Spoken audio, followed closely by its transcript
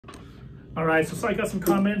All right, so I got some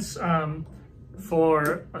comments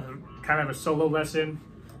for kind of a solo lesson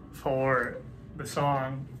for the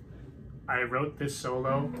song. I wrote this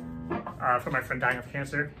solo for my friend dying of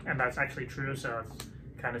cancer, and that's actually true, so it's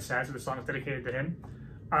kind of sad. So the song is dedicated to him.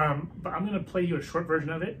 But I'm gonna play you a short version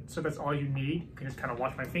of it, so that's all you need. You can just kind of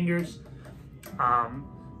watch my fingers,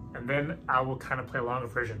 and then I will kind of play a longer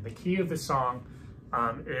version. The key of the song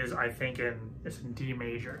is, I think, it's in D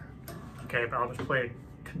major. Okay, but I'll just play a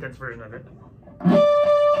condensed version of it.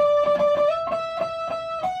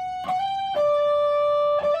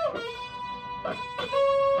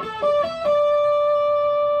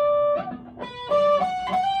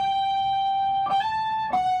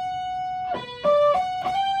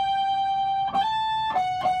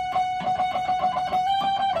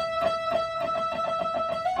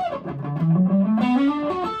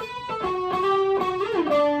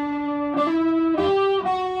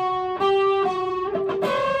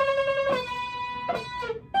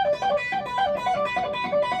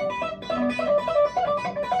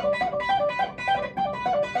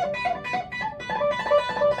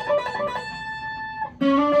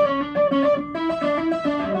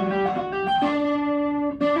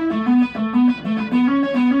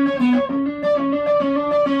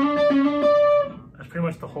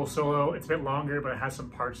 The whole solo. It's a bit longer, but it has some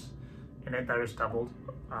parts in it that are just doubled.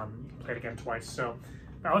 You can play it again twice. So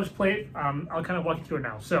I'll just play it. I'll kind of walk you through it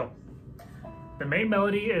now. So the main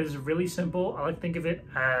melody is really simple. I like to think of it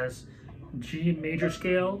as G major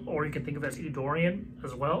scale, or you can think of it as E Dorian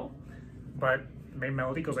as well. But the main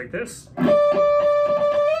melody goes like this.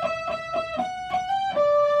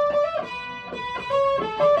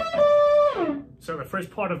 So the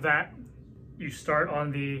first part of that, you start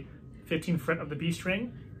on the 15th fret of the B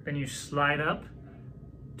string, then you slide up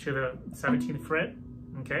to the 17th fret.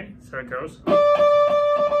 Okay, so it goes.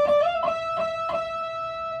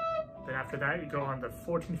 Then after that, you go on the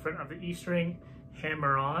 14th fret of the E string,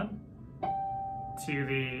 hammer on to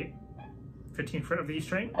the 15th fret of the E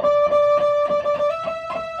string.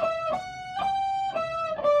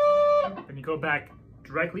 Then you go back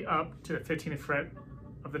directly up to the 15th fret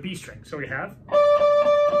of the B string. So we have.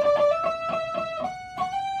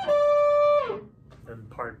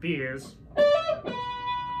 Part B is,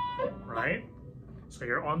 right? So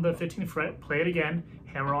you're on the 15th fret, play it again,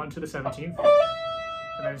 hammer on to the 17th,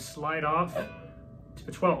 and then slide off to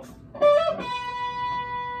the 12th.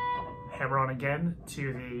 Hammer on again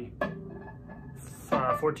to the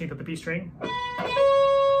 14th of the B string,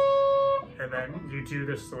 and then you do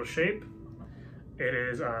this little shape. It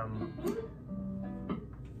is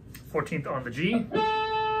 14th on the G,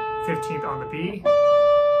 15th on the B,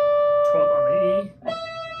 12th on the E,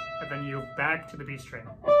 and then you back to the B string,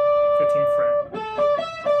 15th fret.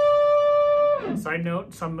 Side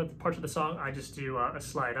note, some of the parts of the song, I just do a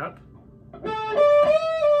slide up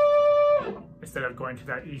instead of going to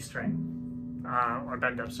that E string, or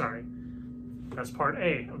bend up, sorry. That's part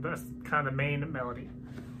A, that's kind of the main melody.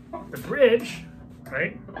 The bridge,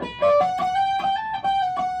 right?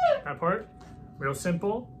 That part, real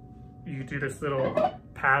simple. You do this little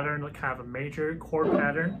pattern, like kind of a major chord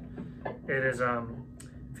pattern. It is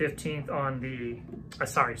 15th on the,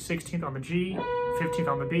 16th on the G, 15th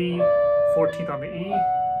on the B, 14th on the E.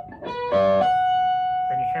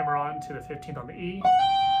 Then you hammer on to the 15th on the E,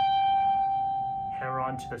 hammer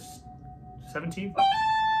on to the 17th,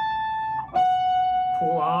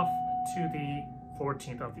 pull off to the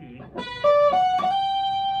 14th of the E.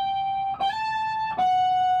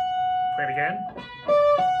 Play it again.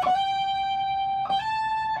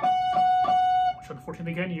 So the 14th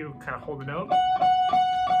again, you kind of hold the note,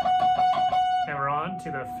 hammer on to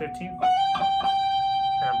the 15th,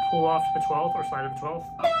 and pull off to the 12th or slide to the 12th,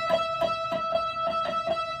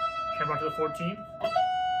 hammer on to the 14th.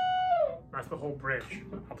 That's the whole bridge.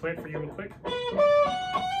 I'll play it for you real quick.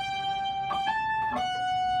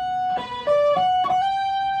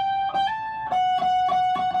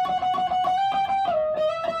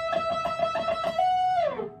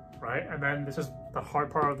 Right, and then this is the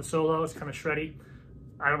hard part of the solo. It's kind of shreddy.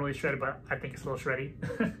 I don't really shred it, but I think it's a little shreddy.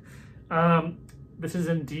 This is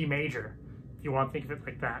in D major, if you want to think of it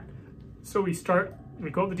like that. So we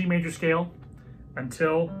go up the D major scale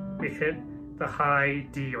until we hit the high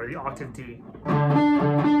D, or the octave D.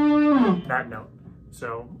 That note.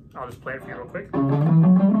 So I'll just play it for you real quick.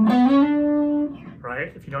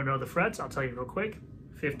 Right, if you don't know the frets, I'll tell you real quick.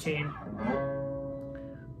 15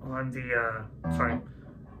 on the,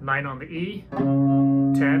 9 on the E,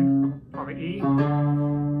 10 on the E,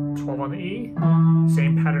 12 on the E,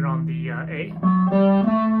 same pattern on the A,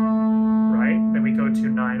 right? Then we go to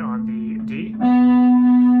 9 on the D,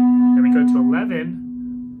 then we go to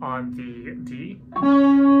 11 on the D,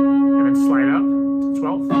 and then slide up to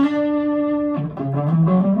 12th.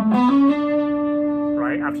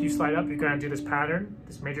 Right, after you slide up, you're going to do this pattern,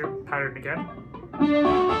 this major pattern again.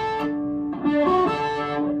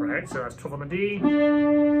 Right, so that's 12 on the D,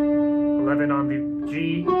 11 on the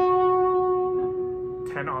G,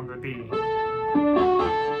 10 on the B.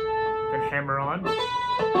 Then hammer on.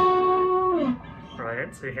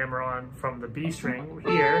 Right, so you hammer on from the B string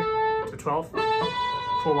here to 12th,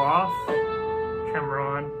 pull off, hammer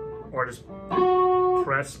on, or just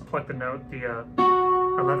pluck the note, the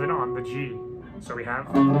 11 on the G. So we have.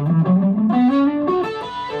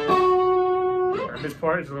 And this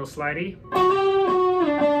part is a little slidey.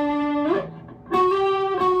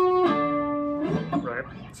 Right,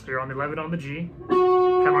 so you're on the 11 on the G,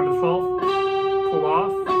 hammer on the 12th, pull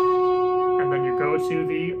off, and then you go to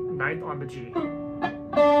the 9th on the G.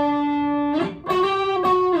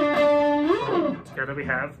 So together we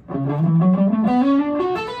have.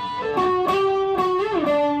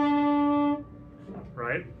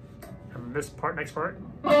 Right, and this part, next part.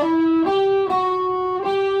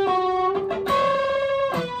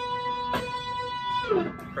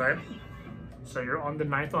 Right, so you're on the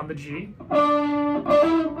 9th on the G,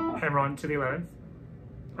 hammer on to the 11th,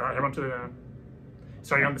 hammer on to the,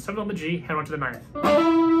 sorry, you're on the 7th on the G, hammer on to the 9th.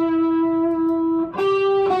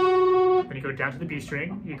 Then you go down to the B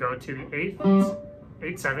string, you go to the 8th,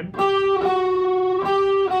 8, 7, do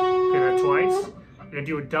that twice. You're going to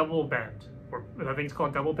do a double bend, or I think it's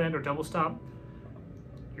called double bend or double stop.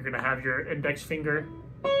 You're going to have your index finger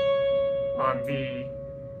on the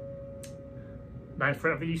 9th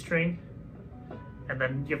fret of the E string, and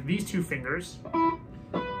then you have these two fingers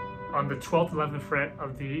on the 12th, 11th fret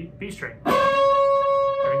of the B string. And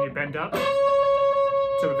then you bend up to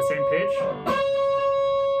the same pitch,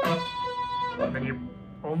 and then you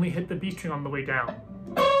only hit the B string on the way down.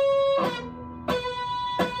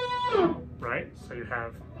 Right? So you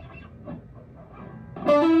have.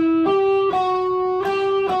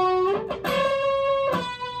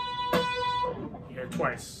 You hit it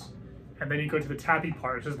twice. And then you go to the tapping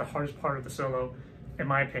part, which is the hardest part of the solo, in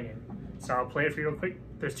my opinion. So I'll play it for you real quick.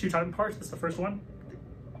 There's two tapping parts. This is the first one.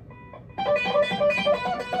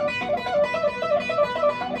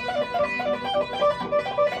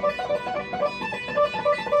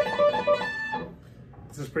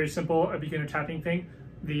 This is pretty simple, a beginner tapping thing.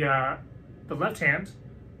 The left hand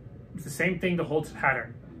is the same thing, the whole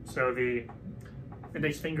pattern. So the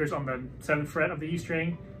index fingers on the 7th fret of the E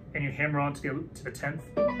string, and you hammer on to the 10th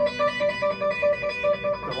the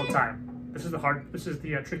whole time. This is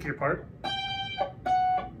the trickier part.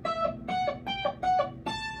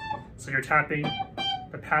 So you're tapping,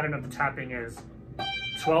 the pattern of the tapping is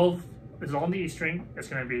 12, this is all on the E string, it's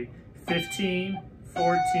going to be 15,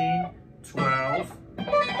 14, 12,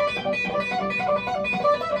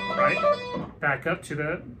 right? Back up to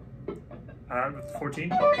the 14,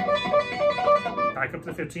 back up to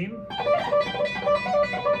the 15,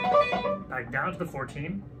 back down to the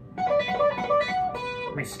 14,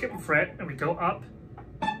 we skip a fret and we go up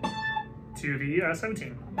to the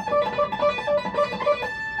 17.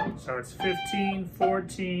 So it's 15,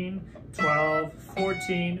 14, 12,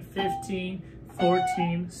 14, 15,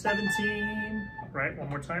 14, 17. Right, one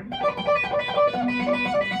more time.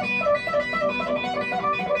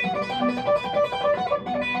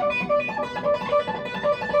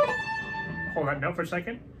 Hold that note for a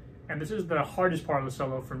second. And this is the hardest part of the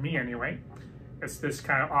solo for me anyway. It's this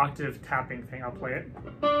kind of octave tapping thing. I'll play it.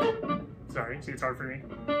 Sorry, see, it's hard for me.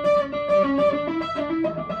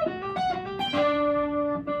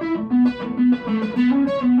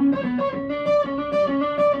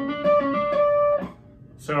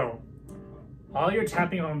 So, all you're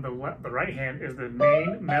tapping on the right hand is the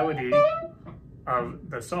main melody of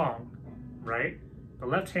the song, right? The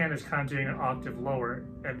left hand is kind of doing an octave lower,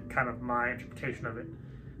 and kind of my interpretation of it.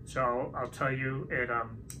 So I'll tell you it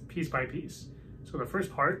piece by piece. So the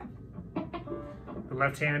first part, the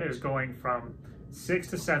left hand is going from 6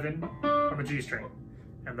 to 7 on the G string,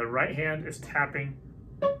 and the right hand is tapping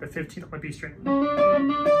the 15th on the B string.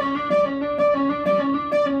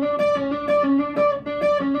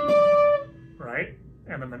 Right?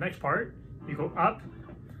 And then the next part, you go up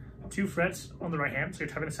 2 frets on the right hand, so you're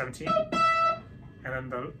tapping the 17. And then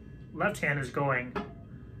the left hand is going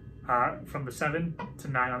from the 7 to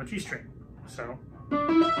 9 on the G string. So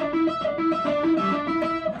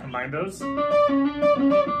combine those.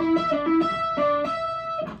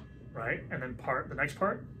 Right? And then the next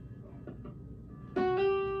part.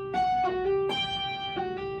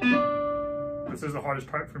 This is the hardest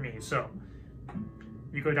part for me. So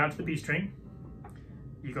you go down to the B string,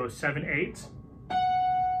 you go 7, 8,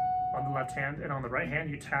 left hand, and on the right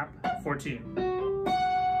hand you tap 14.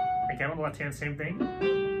 Again on the left hand, same thing,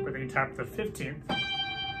 but then you tap the 15th,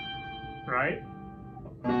 right?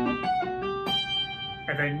 And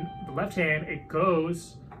then the left hand, it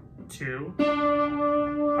goes to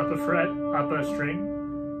up a fret, up a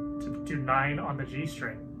string, to do 9 on the G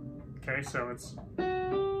string. Okay, so it's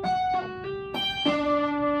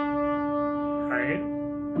right,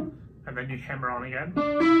 and then you hammer on again.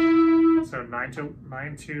 So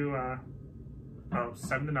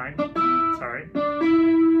 7 to 9. Sorry.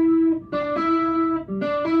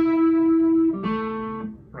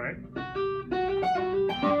 Right.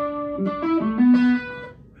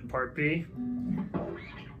 And part B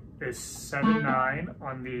is 7-9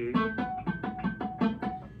 on the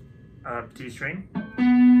D string,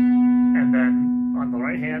 and then on the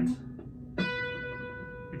right hand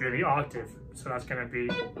you do the octave, so that's going to be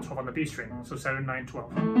 12 on the B string, so 7, 9,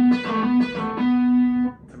 12. To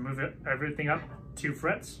move everything up 2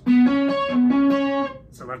 frets,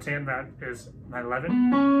 so left hand that is 9,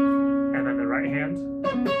 11, and then the right hand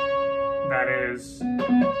that is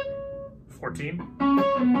 14.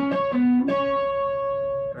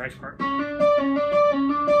 The next part.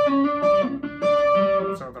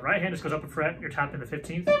 So the right hand just goes up a fret, you're tapping the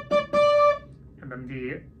 15th, and then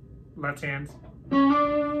the left hand,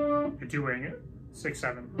 you're doing 6,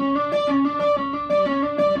 7.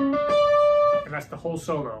 And that's the whole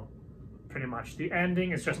solo, pretty much. The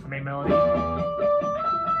ending is just the main melody.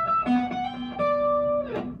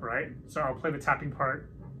 Right? So I'll play the tapping part.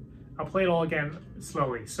 I'll play it all again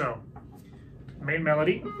slowly. So, main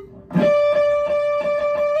melody.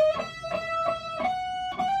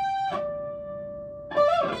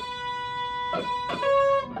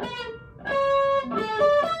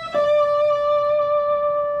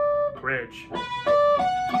 Bridge.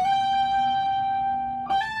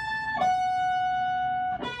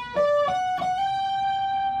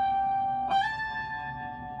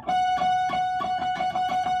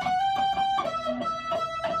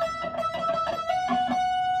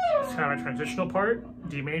 It's kind of a transitional part,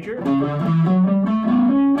 D major.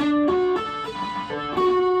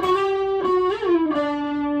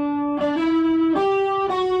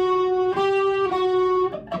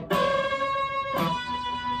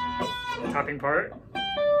 Tapping part.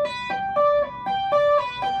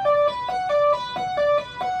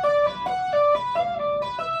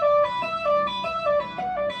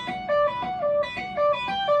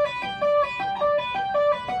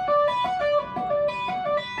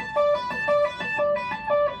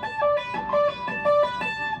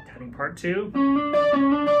 Tapping part 2.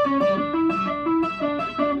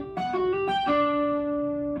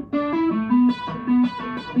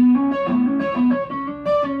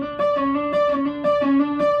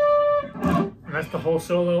 That's the whole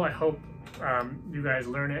solo. I hope you guys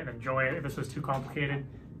learn it and enjoy it. If this was too complicated,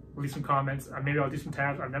 leave some comments. Maybe I'll do some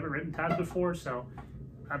tabs. I've never written tabs before, so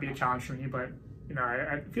that'd be a challenge for me. But you know,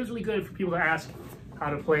 it feels really good for people to ask how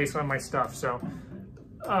to play some of my stuff. So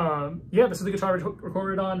yeah, this is the guitar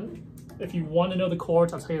recorded on. If you want to know the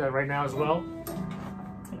chords, I'll tell you that right now as well.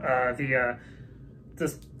 The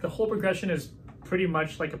whole progression is pretty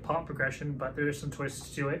much like a pop progression, but there's some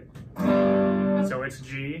twists to it. So it's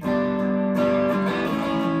G, A,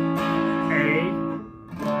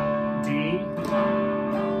 D,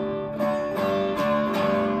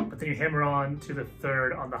 but then you hammer on to the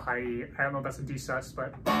 3rd on the high E. I don't know if that's a D sus,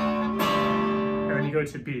 but, and then you go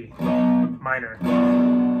to B, minor,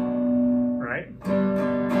 right?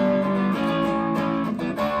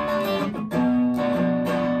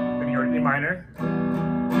 Then you go to E minor,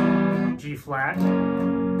 G flat,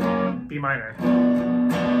 B minor.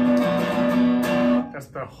 That's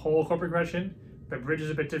the whole chord progression. The bridge is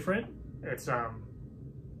a bit different. It's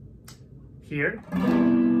here.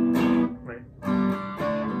 Wait.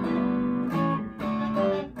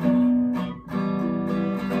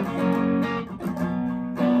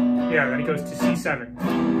 Yeah, then it goes to C7.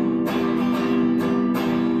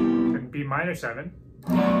 Then B minor 7.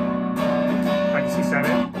 Back to C7.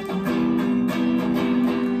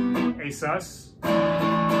 A sus.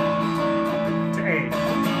 To A.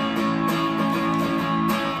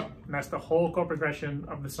 And that's the whole chord progression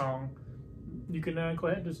of the song. You can go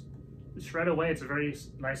ahead and just shred away. It's a very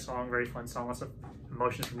nice song, very fun song. Lots of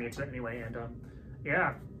emotions for me into it anyway. And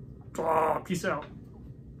yeah, peace out.